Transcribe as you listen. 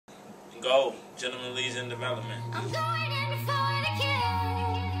Go, Gentleman Leads in Development. I'm going in for the kill.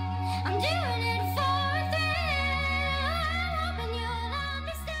 I'm doing it for a thrill. I'm hoping you'll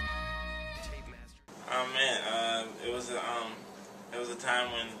understand. Oh man, it was a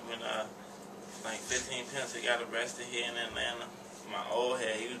time when like 15 Pimps had got arrested here in Atlanta. My old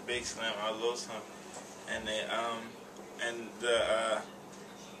head, he was Big Slim, I was Little Slim, and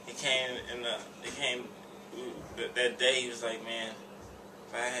that day. He was like, man,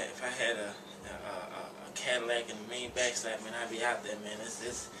 if I had a Cadillac and a mean backslap, man, I'd be out there, man.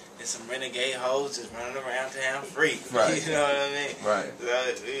 It's some renegade hoes just running around town free. Right. You know what I mean? Right. So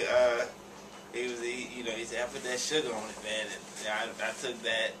he said, I put that sugar on it, man. And I took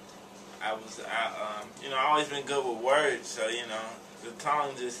that. I always been good with words, so, the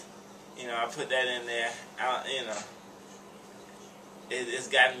tongue just, I put that in there. It's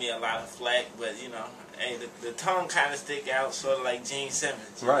gotten me a lot of flack, but, hey, the tongue kind of stick out, sort of like Gene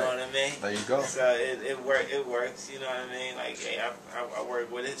Simmons, you know what I mean? There you go. So it works, you know what I mean? Like, hey, I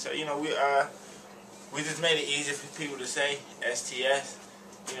work with it. So, we just made it easier for people to say STS,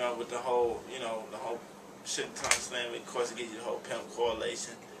 with the whole sugar tongue slam. Of course, it gives you the whole pimp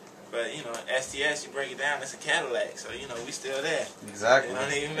correlation. But, STS, you break it down, it's a Cadillac. So, we still there. Exactly. It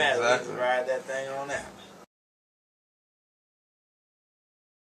don't even matter. Exactly. We can ride that thing on out.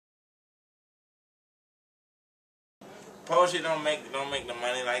 Poetry don't make the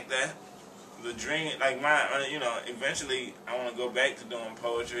money like that. The dream, like mine, eventually I want to go back to doing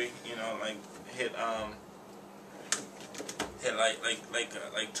poetry. Like hit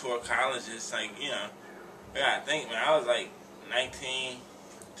tour colleges. Like I gotta think, man. I was like 19,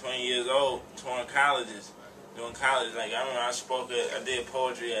 20 years old, touring colleges, doing college. Like I remember I did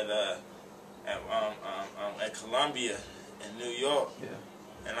poetry at Columbia in New York. Yeah.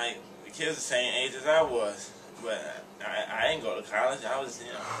 And like the kids the same age as I was. But I didn't go to college. I was,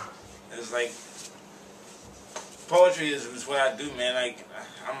 it was like, poetry is what I do, man. Like,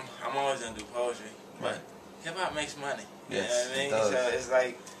 I'm always gonna do poetry. But hip hop makes money. Yes, you know what I mean? It does. So it's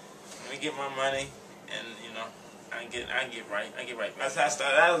like, let me get my money, and I get right. That's how I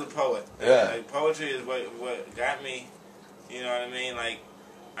started out as a poet. Yeah. Like, poetry is what got me. You know what I mean? Like,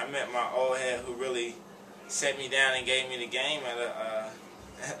 I met my old head who really set me down and gave me the game at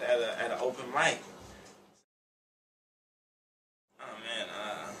an open mic.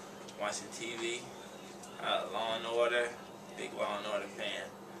 Watching TV, Law and Order, big Law and Order fan.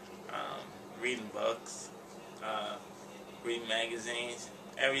 Reading books, reading magazines,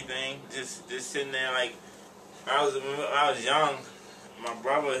 everything. Just sitting there like when I was young. My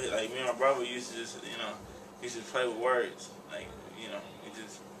brother, me and my brother used to used to play with words. Like we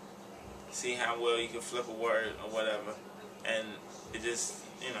just see how well you can flip a word or whatever, and it just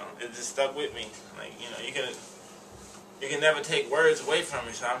stuck with me. Like you can never take words away from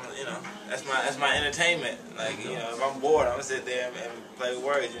me, so that's my entertainment. Like if I'm bored, I'm gonna sit there and play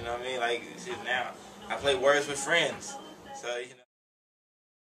words. You know what I mean? Like shit. Now I play words with friends, so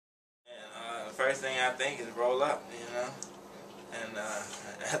And the first thing I think is roll up. And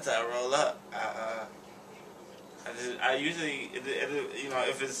after I roll up, I usually if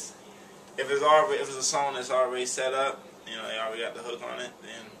it's a song that's already set up, they already got the hook on it,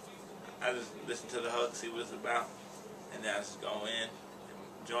 then I just listen to the hook, see what it's about. And then I just go in.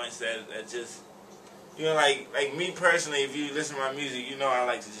 Joints that just, like me personally, if you listen to my music, I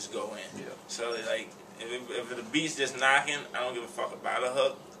like to just go in. Yeah. So like, if the beat's just knocking, I don't give a fuck about a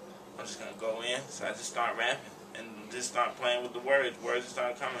hook. I'm just gonna go in. So I just start rapping and just start playing with the words. Words just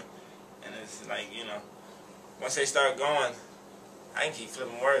start coming, and it's like once they start going, I can keep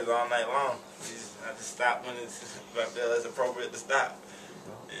flipping words all night long. I just stop when I feel it's appropriate to stop.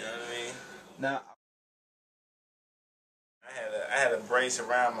 You know what I mean? Now. I had a brace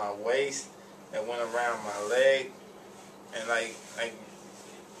around my waist that went around my leg, and like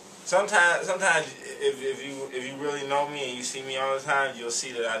sometimes if you really know me and you see me all the time, you'll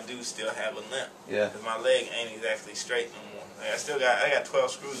see that I do still have a limp. Yeah. Because my leg ain't exactly straight no more. Like I got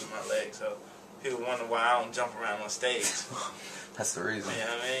 12 screws in my leg, so people wonder why I don't jump around on stage. That's the reason. You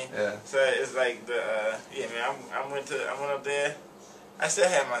know what I mean? Yeah. So it's like I went up there. I still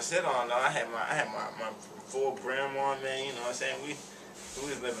had my shit on though. I had my full brim on, man. You know what I'm saying? We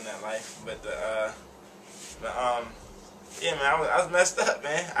was living that life, but yeah, man, I was messed up,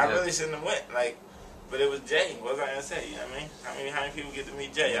 man. I really shouldn't have went. Like, but it was Jay. What was I gonna say? You know what I mean? How many people get to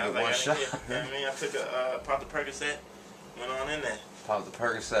meet Jay? I was like, you know what I mean? I took popped the Percocet, went on in there. Popped the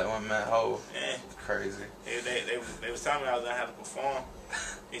Percocet, went Matt Ho. Yeah. Crazy. They was telling me I was gonna have to perform.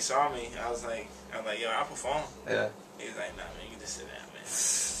 He saw me. I was like, yo, I'll perform. Yeah. He was like, nah, man, you can just sit down, man.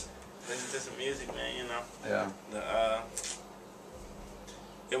 Listen to some music, man. Yeah.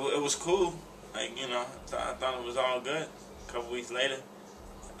 it was cool. Like, you know, so I thought it was all good. A couple weeks later,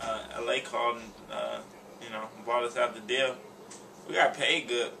 LA called and you know, bought us out the deal. We got paid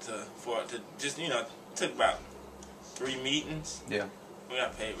good for it to just, you know, took about 3 meetings. Yeah. We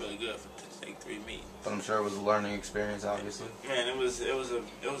got paid really good to take 3 meetings. But I'm sure it was a learning experience, obviously. Man, it was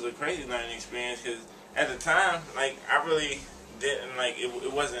a crazy learning experience because at the time, like, I really didn't like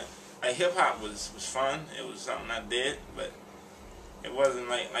it wasn't like hip hop was fun. It was something I did, but it wasn't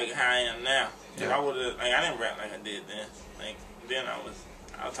like how I am now. If Yeah. I would have I didn't rap like I did then. Like then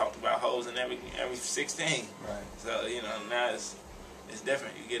I talked about hoes in every 16. Right. So, you know, now it's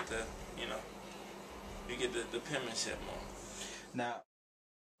different. You get the penmanship more. Now.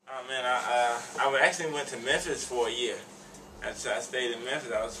 Oh man, I actually went to Memphis for a year. I stayed in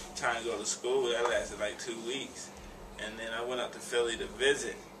Memphis. I was trying to go to school. That lasted like 2 weeks, and then I went up to Philly to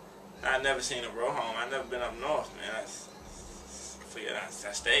visit. I'd never seen a row home. I'd never been up north, man. I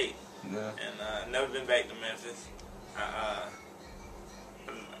stayed, Yeah. and never been back to Memphis.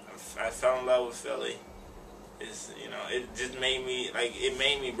 I fell in love with Philly. It's, you know, it just made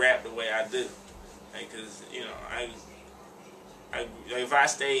me rap the way I do, like, 'cause, you know, like, if I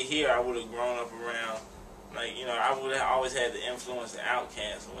stayed here, I would have grown up around, like, you know, I would have always had the influence of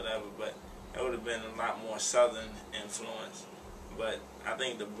Outkast or whatever, but it would have been a lot more Southern influence. But I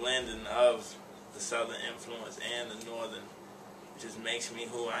think the blending of the Southern influence and the Northern just makes me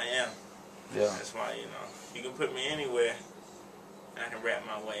who I am. Yeah. That's why, you know, you can put me anywhere and I can rap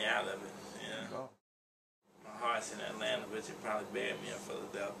my way out of it, you know. My heart's in Atlanta, but it probably buried me in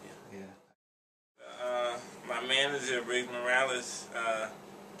Philadelphia. Yeah. My manager, Rick Morales,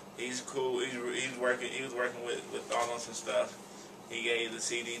 he's cool. He was working with all on some stuff. He gave the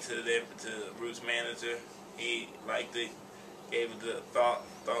CD to Root's manager. He liked it, gave it the thought,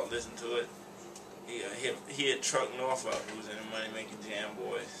 listened to it. He hit Truck Norfolk, who was in the Money Making Jam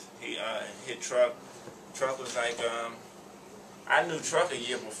Boys. He hit Truck. Truck was like, I knew Truck a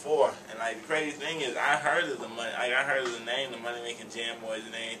year before, and like the crazy thing is, I heard of the name, the Money Making Jam Boys,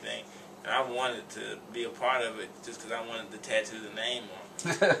 and everything. And I wanted to be a part of it just because I wanted to tattoo the name on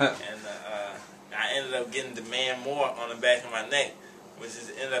it. And I ended up getting Demand More on the back of my neck, which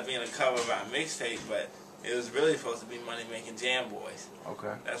ended up being a cover of our mixtape, but it was really supposed to be Money Making Jam Boys.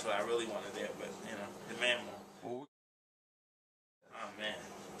 Okay. That's what I really wanted there, but, you know, Demand More. Oh, man,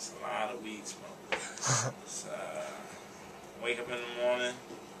 it's a lot of weed smoke. It's, wake up in the morning,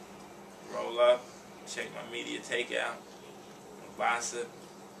 roll up, check my media takeout, Gossip,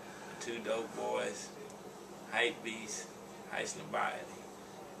 2 Dope Boys, Hype Beast, Heist Nobiety.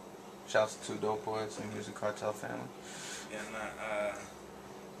 Shouts to 2 Dope Boys and Music Cartel family. And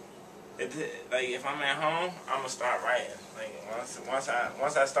like if I'm at home, I'm gonna start writing. Like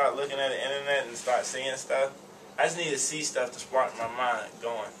once I start looking at the internet and start seeing stuff, I just need to see stuff to spark my mind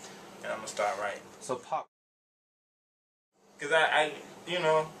going, and I'm gonna start writing. So Pop. Cause I you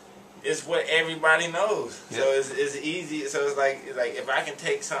know, it's what everybody knows. Yeah. So it's easy. So it's like if I can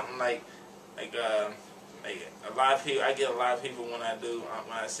take something like a lot of people, I get a lot of people when I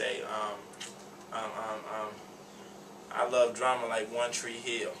say I love drama like One Tree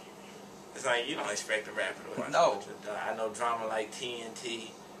Hill. It's like you don't expect a rapper to watch. No. I know drama like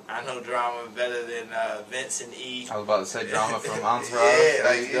TNT. I know drama better than Vincent E. I was about to say drama from Entourage. Yeah,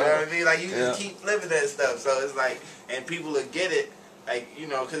 like, you know what I mean? Like, you Yeah. just keep flipping that stuff. So it's like, and people will get it, like, you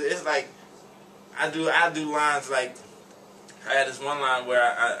know, because it's like, I do lines like, I had this one line where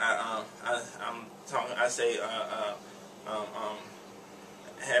I say,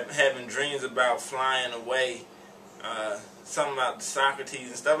 having dreams about flying away, something about Socrates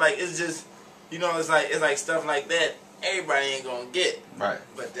and stuff. Like, it's just, you know, it's like stuff like that. Everybody ain't gonna get, Right.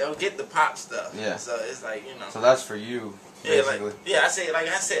 but they'll get the pop stuff. Yeah. So it's like, you know. So that's for you, basically. Yeah, I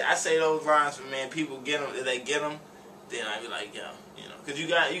say those lines for, man. People get them. If they get them, then I be like, you know, because you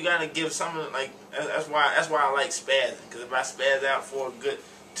gotta give some of like that's why I like spazzing. Because if I spazz out for a good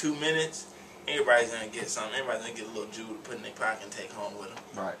 2 minutes, everybody's gonna get something. Everybody's gonna get a little jewel to put in their pocket and take home with them.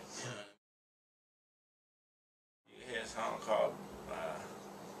 Right. You hear a song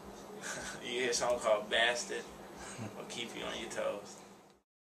called Bastard. Or Keep You on Your Toes.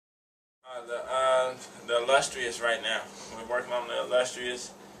 The Illustrious right now. We're working on the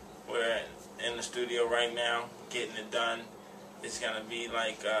Illustrious. We're in the studio right now, getting it done. It's gonna be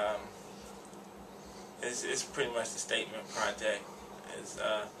like it's pretty much the statement project.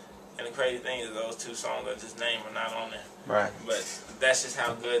 And the crazy thing is those 2 songs I just named are not on there. Right. But that's just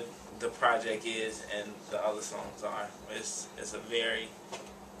how good the project is, and the other songs are.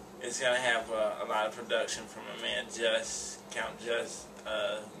 It's gonna have a lot of production from a man Count Just,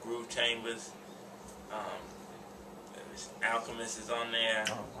 Groove Chambers. Alchemist is on there.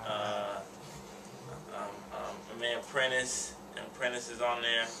 Oh, wow. My man Prentice is on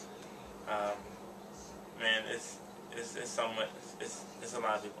there. Man, it's so much. It's a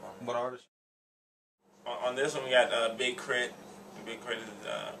lot of people on. What artist? On this one, we got Big Crit. Big Crit is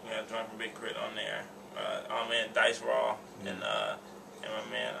we got a joint from Big Crit on there. Our man Dice Raw and my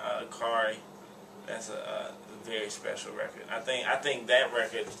man Kari. That's a very special record. I think that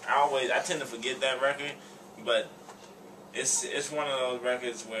record. I tend to forget that record, but it's one of those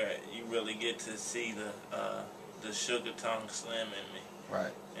records where you really get to see the Sugar Tongue Slim in me.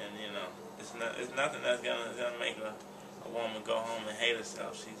 Right. And you know, it's nothing that's gonna make a woman go home and hate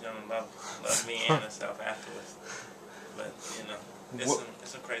herself. She's gonna love me and herself afterwards. But you know,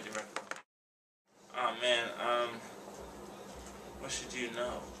 it's a crazy record. Oh man, what should you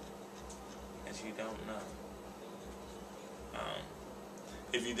know that you don't know?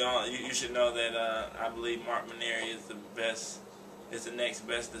 If you don't, you should know that I believe Mark Maneri is the next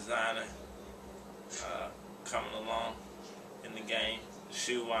best designer coming along in the game,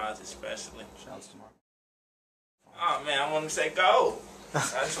 shoe-wise especially. Shouts to Mark. Oh man, I want to say go. I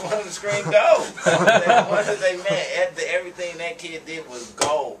just wanted to scream go. I wanted to say, man, everything that kid did was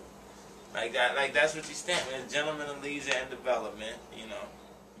gold. Like that, that's what you stand for. Gentleman of leisure and development, you know.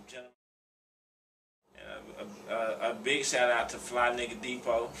 A big shout out to Fly Nigga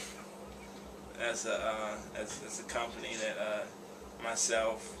Depot. That's a company that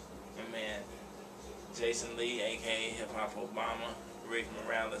myself, my man Jason Lee, aka Hip Hop Obama, Rick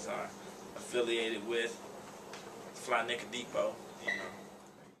Morales are affiliated with. Fly Nigga Depot, you know.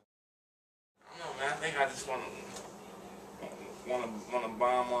 I don't know, man. I think I just want to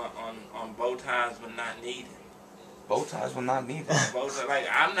bomb on bow ties when not needed. Bow ties when not needed. Bow tie, like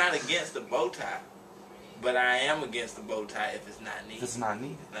I'm not against the bow tie. But I am against the bow tie if it's not needed. If it's not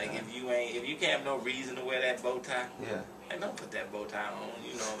needed. Like if you can't have no reason to wear that bow tie, yeah. Like don't put that bow tie on.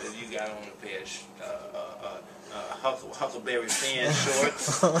 You know, if you got on a pair of Huckleberry Finn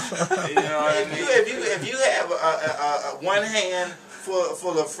shorts. You know what I mean? If you have one hand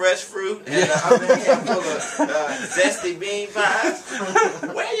full of fresh fruit and the other hand full of zesty bean pies,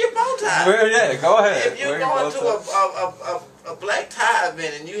 wear your bow tie. Go ahead. If you're going to a black tie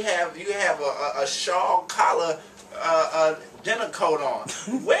event and you have a shawl collar dinner coat on,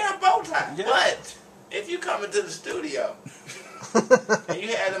 wear a bow tie. Yeah. But if you come into the studio and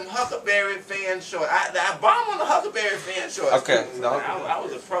you had them Huckleberry Finn shorts, I bomb on the Huckleberry Finn shorts. Okay. I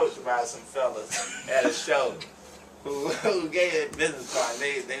was approached by some fellas at a show who gave a business card.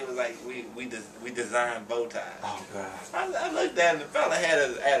 They was like, we design bow ties. Oh God! I looked at him. The fella had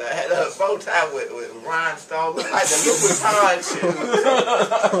a bow tie with rhinestones, looked like the Louis Vuitton shoes.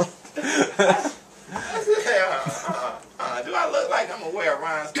 I said, do I look like I'm gonna wear a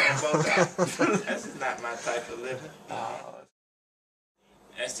rhinestone bow tie? That's just not my type of living.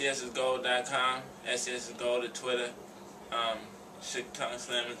 STSisgold.com. STS is Gold at Twitter. Sugar Tongue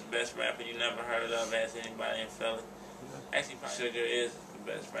Slim is the best rapper you never heard of. Ask anybody in Philly. Actually, Sugar is the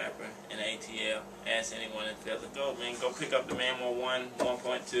best rapper in ATL. Ask anyone in Philly. Go, man. Go pick up the Man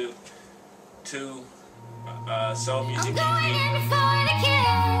 1.2 Soul Music EP.